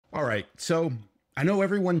All right, so I know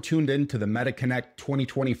everyone tuned in to the MetaConnect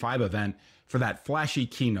 2025 event for that flashy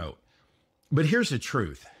keynote. But here's the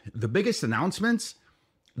truth. The biggest announcements,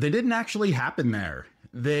 they didn't actually happen there.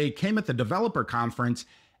 They came at the developer conference,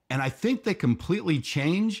 and I think they completely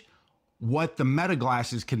change what the Meta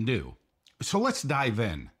glasses can do. So let's dive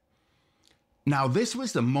in. Now, this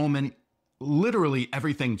was the moment literally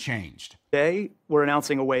everything changed. Today, we're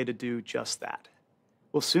announcing a way to do just that.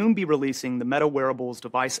 We'll soon be releasing the Meta Wearables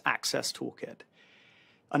Device Access Toolkit,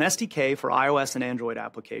 an SDK for iOS and Android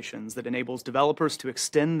applications that enables developers to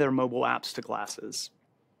extend their mobile apps to glasses.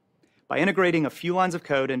 By integrating a few lines of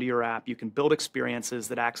code into your app, you can build experiences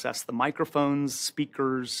that access the microphones,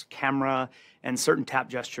 speakers, camera, and certain tap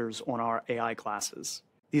gestures on our AI glasses.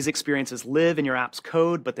 These experiences live in your app's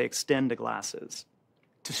code, but they extend to glasses.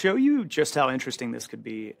 To show you just how interesting this could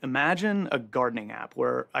be, imagine a gardening app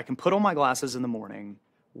where I can put on my glasses in the morning,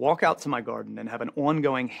 walk out to my garden, and have an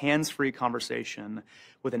ongoing hands-free conversation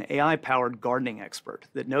with an AI-powered gardening expert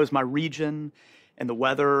that knows my region and the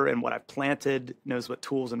weather and what I've planted, knows what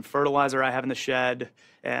tools and fertilizer I have in the shed,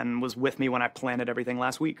 and was with me when I planted everything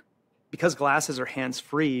last week. Because glasses are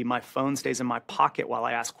hands-free, my phone stays in my pocket while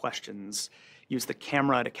I ask questions, use the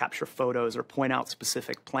camera to capture photos, or point out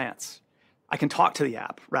specific plants. I can talk to the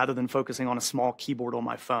app rather than focusing on a small keyboard on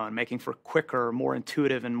my phone, making for quicker, more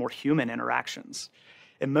intuitive, and more human interactions.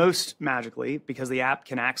 And most magically, because the app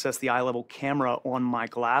can access the eye-level camera on my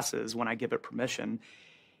glasses when I give it permission,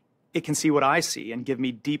 it can see what I see and give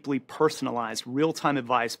me deeply personalized, real-time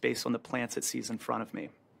advice based on the plants it sees in front of me.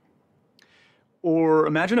 Or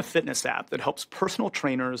imagine a fitness app that helps personal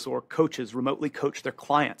trainers or coaches remotely coach their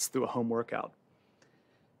clients through a home workout.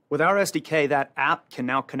 With our SDK, that app can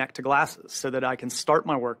now connect to glasses so that I can start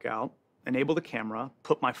my workout, enable the camera,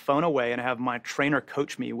 put my phone away, and have my trainer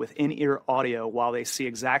coach me with in-ear audio while they see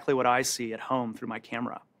exactly what I see at home through my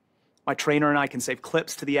camera. My trainer and I can save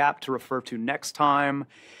clips to the app to refer to next time,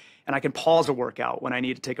 and I can pause a workout when I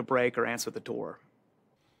need to take a break or answer the door.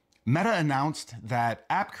 Meta announced that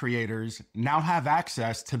app creators now have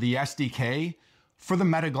access to the SDK for the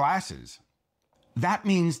Meta glasses. That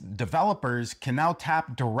means developers can now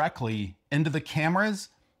tap directly into the cameras,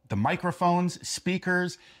 the microphones,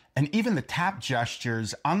 speakers, and even the tap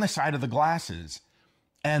gestures on the side of the glasses.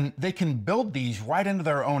 And they can build these right into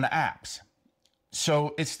their own apps.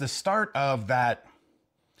 So it's the start of that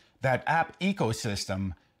app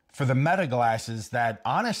ecosystem for the Meta glasses that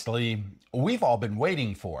honestly, we've all been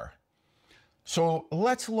waiting for. So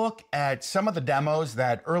let's look at some of the demos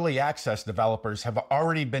that early access developers have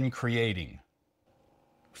already been creating.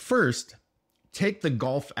 First, take the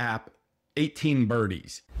golf app 18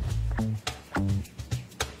 Birdies.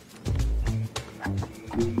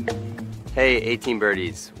 Hey, 18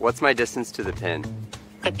 Birdies, what's my distance to the pin?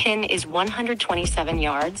 The pin is 127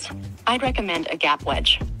 yards. I'd recommend a gap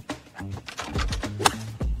wedge.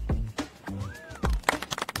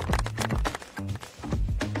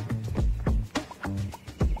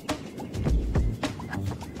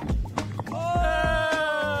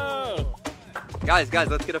 Guys,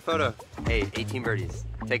 let's get a photo. Hey, 18 Birdies,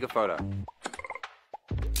 take a photo.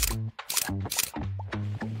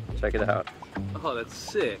 Check it out. Oh, that's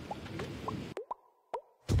sick.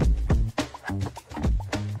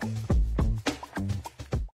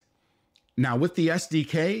 Now with the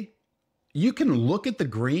SDK, you can look at the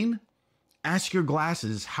green, ask your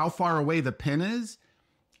glasses how far away the pin is,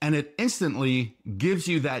 and it instantly gives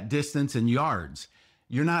you that distance in yards.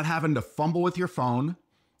 You're not having to fumble with your phone.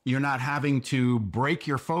 You're not having to break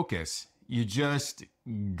your focus. You just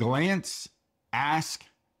glance, ask,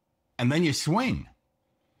 and then you swing.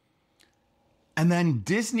 And then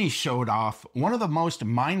Disney showed off one of the most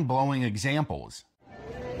mind-blowing examples.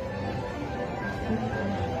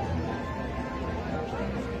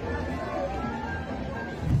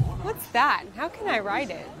 What's that? How can I ride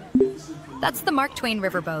it? That's the Mark Twain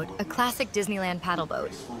Riverboat, a classic Disneyland paddle boat.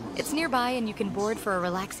 It's nearby and you can board for a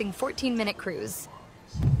relaxing 14-minute cruise.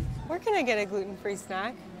 Where can I get a gluten-free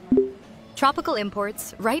snack? Tropical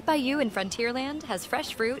Imports, right by you in Frontierland, has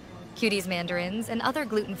fresh fruit, Cuties mandarins, and other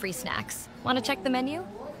gluten-free snacks. Want to check the menu?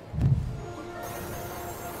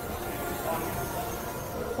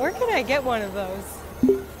 Where can I get one of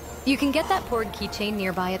those? You can get that poured keychain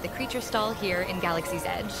nearby at the creature stall here in Galaxy's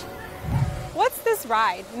Edge. What's this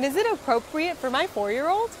ride? And is it appropriate for my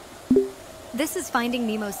 4-year-old? This is Finding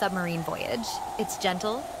Nemo's Submarine Voyage. It's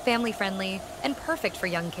gentle, family-friendly, and perfect for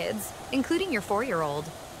young kids, including your 4-year-old.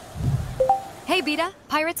 Hey, Beta,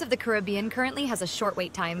 Pirates of the Caribbean currently has a short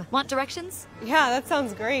wait time. Want directions? Yeah, that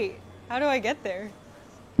sounds great. How do I get there?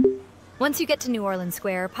 Once you get to New Orleans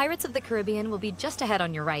Square, Pirates of the Caribbean will be just ahead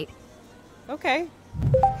on your right. Okay.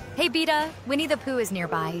 Hey, Beta, Winnie the Pooh is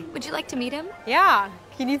nearby. Would you like to meet him? Yeah.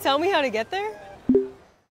 Can you tell me how to get there?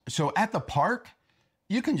 So at the park,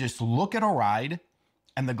 you can just look at a ride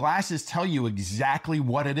and the glasses tell you exactly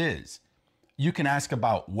what it is. You can ask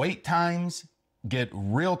about wait times, get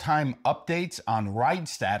real-time updates on ride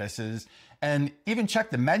statuses, and even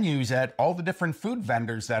check the menus at all the different food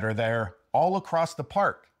vendors that are there all across the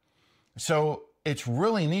park. So it's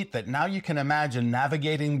really neat that now you can imagine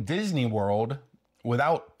navigating Disney World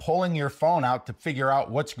without pulling your phone out to figure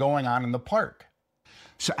out what's going on in the park.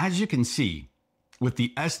 So as you can see, with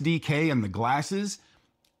the SDK and the glasses,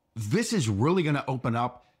 this is really going to open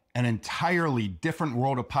up an entirely different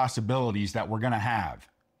world of possibilities that we're going to have.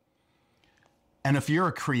 And if you're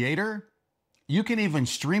a creator, you can even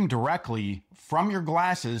stream directly from your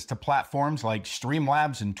glasses to platforms like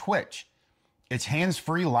Streamlabs and Twitch. It's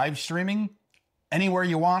hands-free live streaming anywhere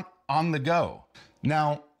you want on the go.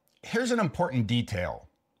 Now, here's an important detail.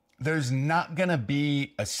 There's not going to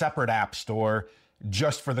be a separate app store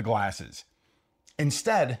just for the glasses.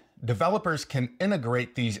 Instead, developers can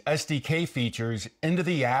integrate these SDK features into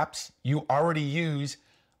the apps you already use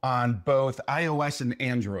on both iOS and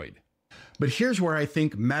Android. But here's where I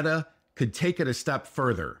think Meta could take it a step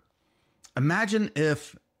further. Imagine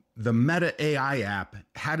if the Meta AI app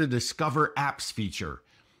had a Discover Apps feature,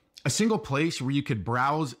 a single place where you could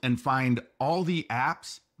browse and find all the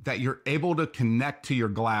apps that you're able to connect to your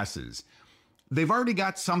glasses. They've already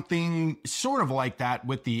got something sort of like that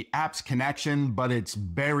with the apps connection, but it's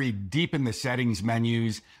buried deep in the settings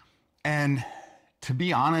menus. And to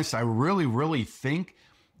be honest, I really think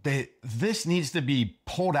that this needs to be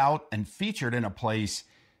pulled out and featured in a place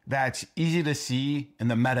that's easy to see in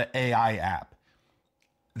the Meta AI app.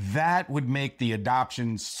 That would make the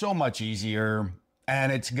adoption so much easier,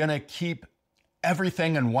 and it's gonna keep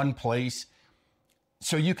everything in one place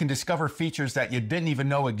so you can discover features that you didn't even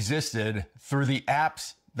know existed through the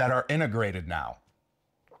apps that are integrated now.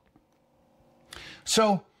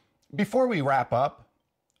 So before we wrap up,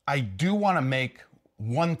 I do want to make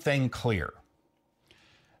one thing clear.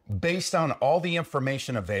 Based on all the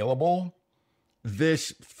information available,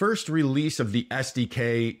 this first release of the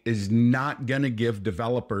SDK is not going to give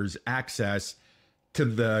developers access to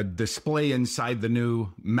the display inside the new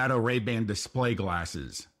Meta Ray-Ban display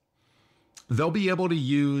glasses. They'll be able to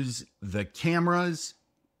use the cameras,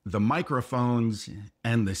 the microphones,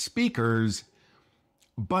 and the speakers,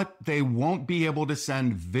 but they won't be able to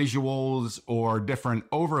send visuals or different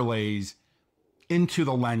overlays into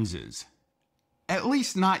the lenses. At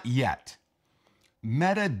least not yet.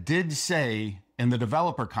 Meta did say in the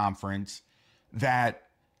developer conference that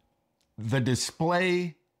the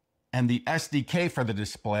display and the SDK for the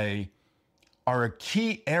display are a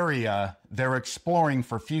key area they're exploring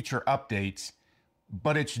for future updates,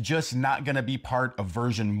 but it's just not going to be part of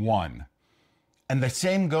version 1. And the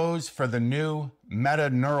same goes for the new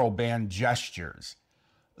Meta Neural Band gestures.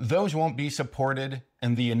 Those won't be supported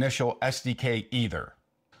in the initial SDK either.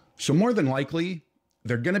 So more than likely,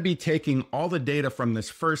 they're going to be taking all the data from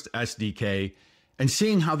this first SDK and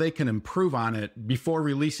seeing how they can improve on it before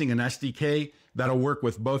releasing an SDK that'll work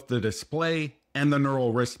with both the display and the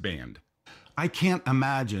neural wristband. I can't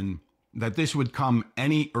imagine that this would come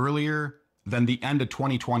any earlier than the end of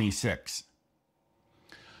 2026.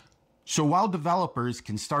 So while developers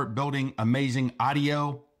can start building amazing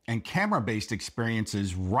audio and camera-based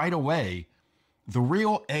experiences right away, the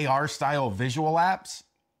real AR-style visual apps,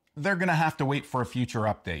 they're going to have to wait for a future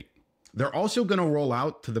update. They're also going to roll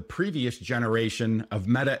out to the previous generation of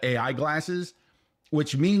Meta AI glasses,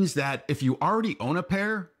 which means that if you already own a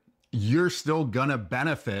pair, you're still going to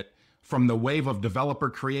benefit from the wave of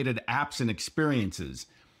developer-created apps and experiences.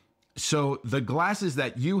 So the glasses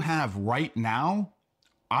that you have right now,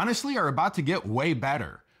 honestly, are about to get way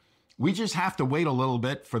better. We just have to wait a little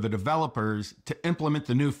bit for the developers to implement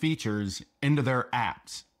the new features into their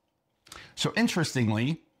apps. So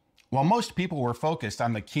interestingly, while most people were focused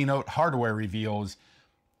on the Keynote hardware reveals,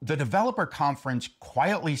 the developer conference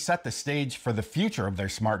quietly set the stage for the future of their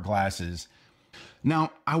smart glasses.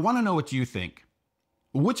 Now, I want to know what you think.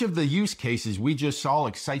 Which of the use cases we just saw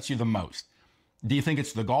excites you the most? Do you think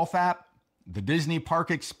it's the golf app, the Disney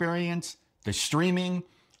park experience, the streaming,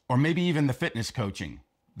 or maybe even the fitness coaching?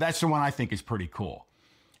 That's the one I think is pretty cool.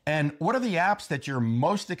 And what are the apps that you're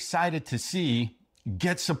most excited to see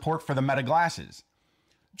get support for the Meta glasses?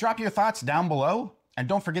 Drop your thoughts down below, and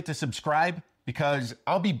don't forget to subscribe, because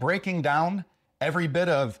I'll be breaking down every bit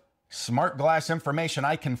of smart glass information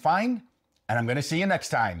I can find, and I'm going to see you next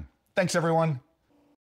time. Thanks, everyone.